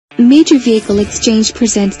Major Vehicle Exchange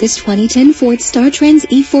presents this 2010 Ford StarTrans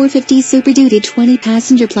E450 Super Duty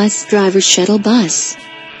 20-passenger plus driver shuttle bus.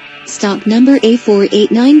 Stock number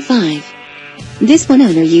A4895. This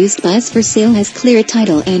one-owner used bus for sale has clear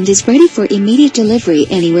title and is ready for immediate delivery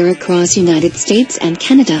anywhere across United States and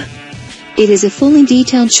Canada. It is a fully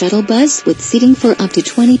detailed shuttle bus with seating for up to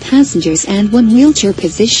 20 passengers and one wheelchair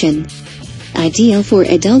position. Ideal for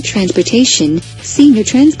adult transportation, senior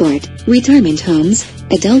transport, retirement homes,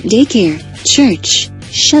 adult daycare, church,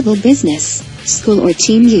 shuttle business, school or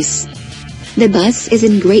team use. The bus is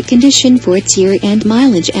in great condition for its year and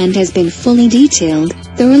mileage and has been fully detailed,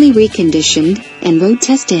 thoroughly reconditioned, and road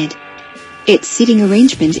tested. Its seating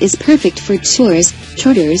arrangement is perfect for tours,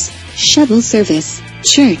 charters, shuttle service,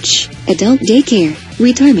 church, adult daycare,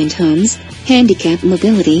 retirement homes, handicapped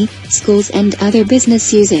mobility, schools and other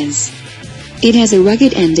business uses. It has a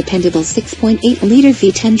rugged and dependable 6.8-liter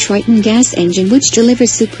V10 Triton gas engine which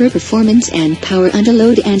delivers superb performance and power under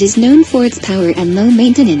load and is known for its power and low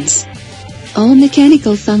maintenance. All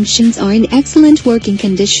mechanical functions are in excellent working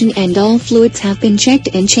condition and all fluids have been checked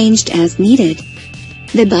and changed as needed.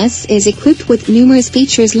 The bus is equipped with numerous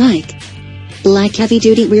features like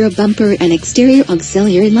heavy-duty rear bumper and exterior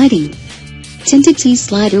auxiliary lighting, tinted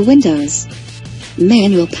T-slider windows,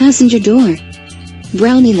 manual passenger door,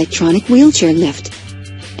 brown electronic wheelchair lift,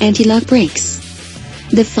 anti-lock brakes.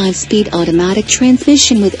 The 5-speed automatic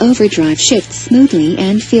transmission with overdrive shifts smoothly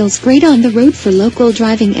and feels great on the road for local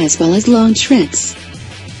driving as well as long trips.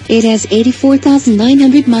 It has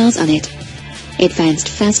 84,900 miles on it. Advanced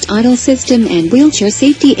fast idle system and wheelchair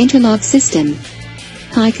safety interlock system.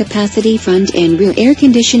 High-capacity front and rear air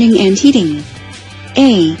conditioning and heating.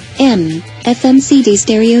 AM, FM CD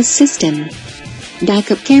stereo system.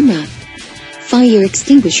 Backup camera. Fire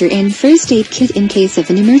extinguisher and first aid kit in case of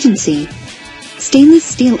an emergency. Stainless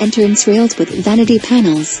steel entrance rails with vanity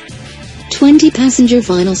panels. 20-passenger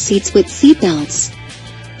vinyl seats with seat belts.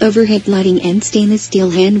 Overhead lighting and stainless steel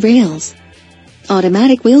handrails.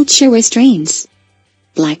 Automatic wheelchair restraints.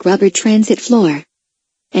 Black rubber transit floor.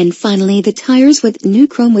 And finally, the tires with new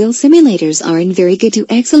chrome wheel simulators are in very good to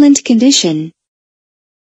excellent condition.